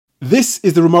This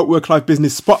is the Remote Work Life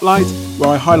Business Spotlight, where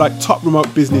I highlight top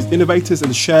remote business innovators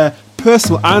and share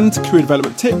personal and career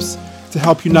development tips to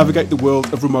help you navigate the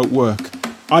world of remote work.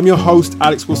 I'm your host,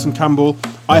 Alex Wilson-Campbell.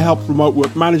 I help remote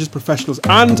work managers, professionals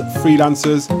and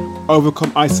freelancers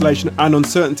overcome isolation and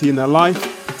uncertainty in their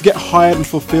life to get hired and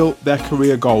fulfill their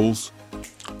career goals.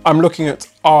 I'm looking at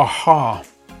AHA,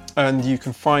 and you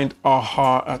can find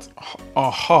AHA at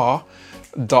aha.io.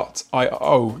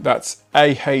 That's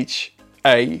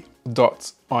AHA.io.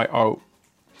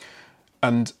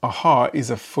 And AHA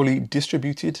is a fully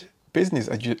distributed business,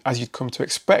 as you'd come to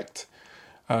expect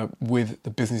with the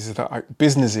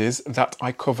businesses that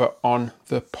I cover on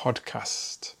the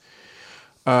podcast.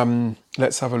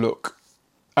 Let's have a look.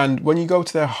 And when you go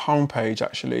to their homepage,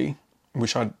 actually,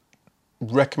 which I'd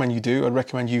recommend you do, I'd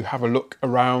recommend you have a look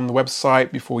around the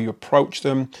website before you approach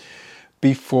them,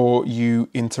 before you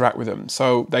interact with them.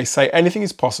 So they say anything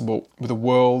is possible with the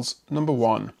world's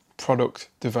 #1 product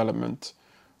development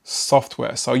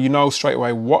software. So you know straight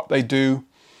away what they do,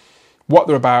 what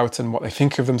they're about, and what they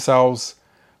think of themselves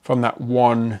from that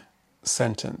one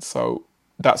sentence. So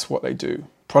that's what they do,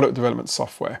 product development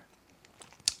software.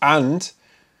 And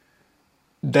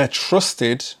they're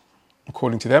trusted,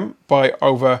 according to them, by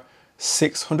over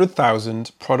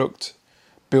 600,000 product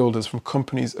builders from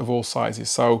companies of all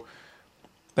sizes. So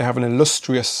they have an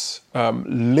illustrious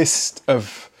list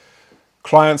of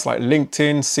clients like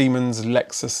LinkedIn, Siemens,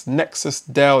 Lexus, Nexus,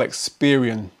 Dell,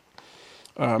 Experian,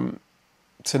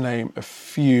 to name a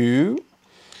few.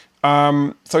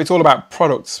 So it's all about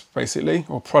products, basically,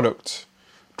 or product.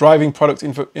 Driving product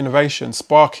innovation,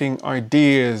 sparking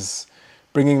ideas,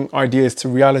 bringing ideas to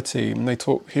reality. And they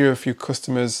talk here a few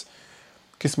customer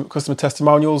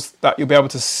testimonials that you'll be able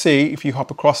to see if you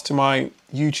hop across to my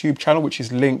YouTube channel, which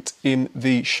is linked in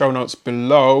the show notes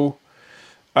below.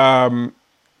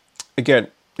 Again,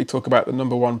 they talk about the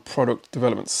 #1 product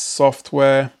development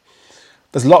software.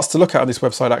 There's lots to look at on this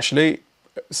website, actually.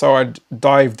 So I'd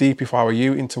dive deep, if I were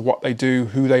you, into what they do,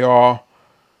 who they are,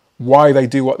 why they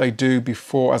do what they do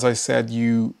before, as I said,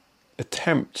 you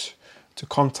attempt to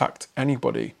contact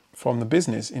anybody from the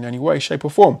business in any way, shape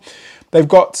or form. They've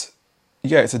got,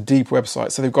 it's a deep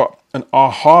website. So they've got an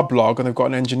AHA blog and they've got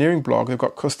an engineering blog. They've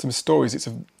got customer stories.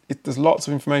 There's lots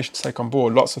of information to take on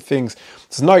board, lots of things.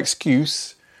 There's no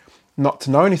excuse not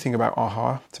to know anything about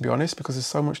AHA, to be honest, because there's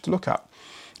so much to look at.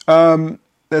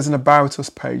 There's an About Us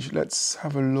page. Let's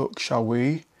have a look, shall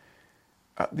we,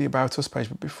 at the About Us page.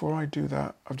 But before I do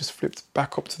that, I've just flipped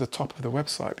back up to the top of the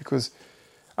website because,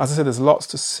 as I said, there's lots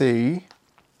to see.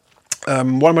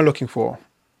 What am I looking for?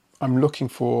 I'm looking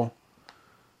for,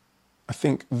 I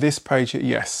think, this page here.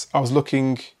 Yes, I was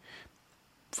looking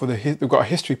for they've got a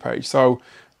history page. So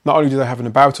not only do they have an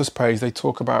About Us page, they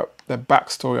talk about their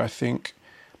backstory, I think,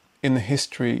 in the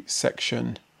history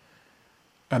section.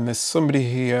 And there's somebody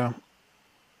here.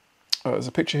 There's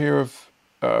a picture here of,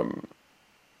 I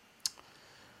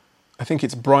think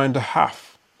it's Brian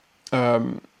DeHaff,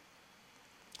 one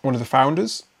of the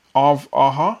founders of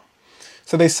AHA.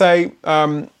 So they say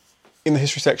in the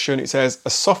history section, it says, a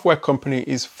software company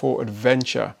is for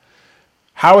adventure.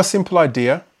 How a simple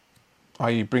idea,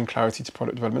 i.e. bring clarity to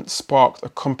product development, sparked a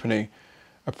company,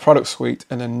 a product suite,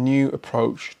 and a new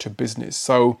approach to business.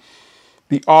 So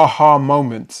the AHA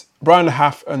moment. Brian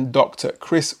DeHaff and Dr.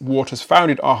 Chris Waters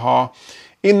founded AHA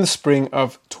in the spring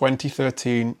of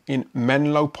 2013 in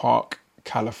Menlo Park,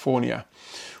 California.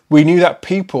 We knew that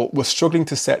people were struggling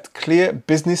to set clear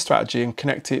business strategy and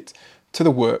connect it to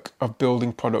the work of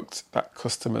building products that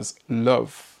customers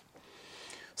love.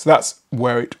 So that's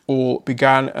where it all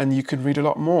began, and you could read a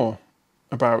lot more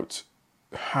about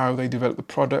how they developed the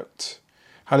product,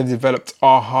 how they developed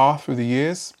AHA through the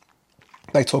years.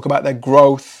 They talk about their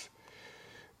growth.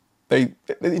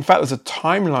 In fact, there's a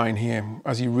timeline here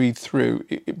as you read through.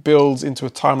 It builds into a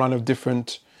timeline of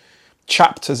different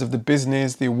chapters of the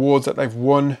business, the awards that they've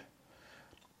won,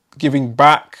 giving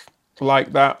back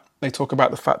like that. They talk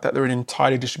about the fact that they're an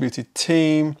entirely distributed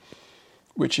team,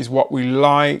 which is what we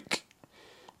like.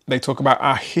 They talk about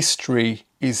our history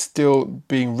is still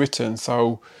being written.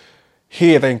 So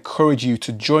here they encourage you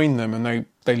to join them, and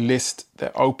they list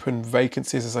their open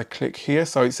vacancies as I click here.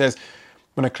 So it says,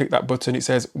 when I click that button, it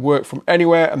says work from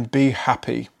anywhere and be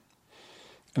happy.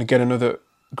 And again, another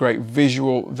great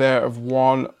visual there of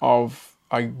one of,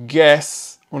 I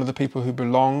guess, one of the people who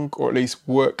belong or at least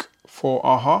work for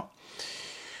AHA.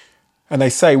 And they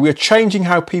say, we're changing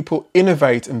how people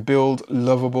innovate and build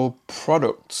lovable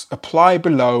products. Apply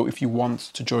below if you want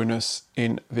to join us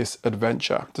in this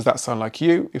adventure. Does that sound like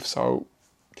you? If so,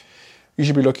 you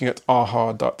should be looking at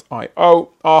aha.io.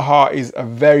 AHA is a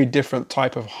very different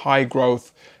type of high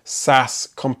growth SaaS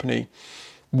company.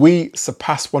 We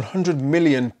surpassed $100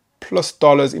 million plus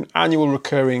in annual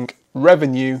recurring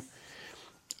revenue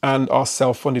and are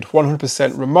self-funded,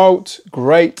 100% remote,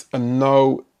 great, and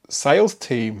no sales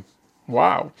team.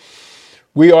 Wow.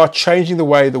 We are changing the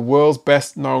way the world's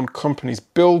best known companies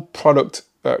build products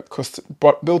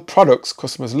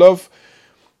customers love.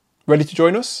 Ready to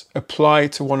join us? Apply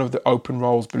to one of the open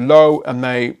roles below. And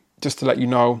they, just to let you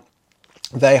know,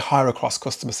 they hire across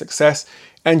customer success,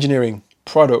 engineering,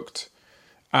 product,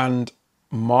 and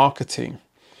marketing.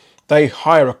 They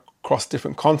hire across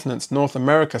different continents: North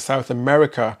America, South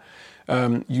America,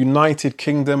 United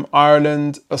Kingdom,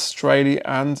 Ireland, Australia,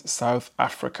 and South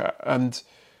Africa. And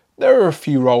there are a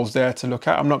few roles there to look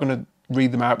at. I'm not going to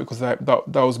read them out because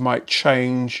those might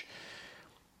change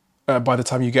by the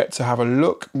time you get to have a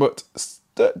look, but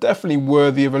definitely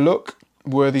worthy of a look,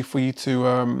 worthy for you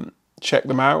to check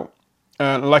them out.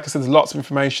 And like I said, there's lots of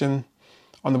information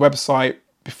on the website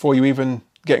before you even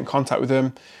get in contact with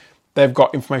them. They've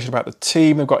got information about the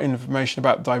team, they've got information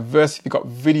about diversity, they've got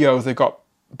videos, they've got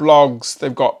blogs,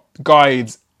 they've got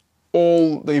guides,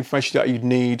 all the information that you'd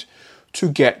need to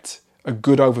get a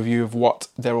good overview of what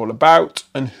they're all about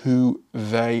and who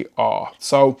they are.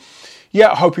 So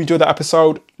yeah, I hope you enjoyed that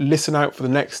episode. Listen out for the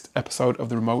next episode of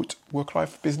the Remote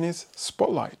Work-Life Business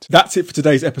Spotlight. That's it for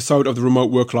today's episode of the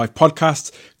Remote Work-Life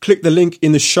Podcast. Click the link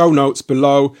in the show notes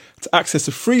below to access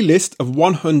a free list of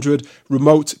 100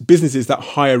 remote businesses that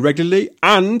hire regularly.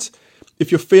 And if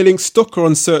you're feeling stuck or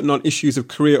uncertain on issues of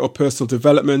career or personal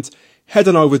development, head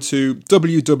on over to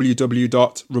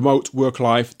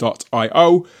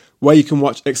www.remoteworklife.io, where you can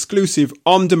watch exclusive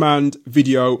on-demand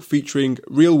video featuring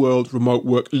real-world remote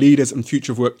work leaders and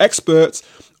future of work experts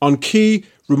on key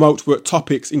remote work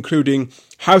topics, including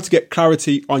how to get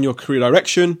clarity on your career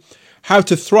direction, how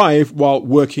to thrive while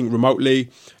working remotely,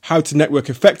 how to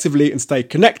network effectively and stay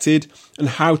connected, and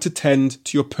how to tend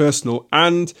to your personal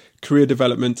and career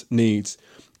development needs.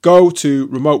 Go to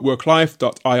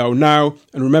remoteworklife.io now,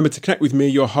 and remember to connect with me,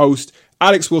 your host,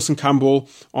 Alex Wilson Campbell,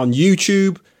 on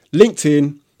YouTube,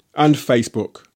 LinkedIn, and Facebook.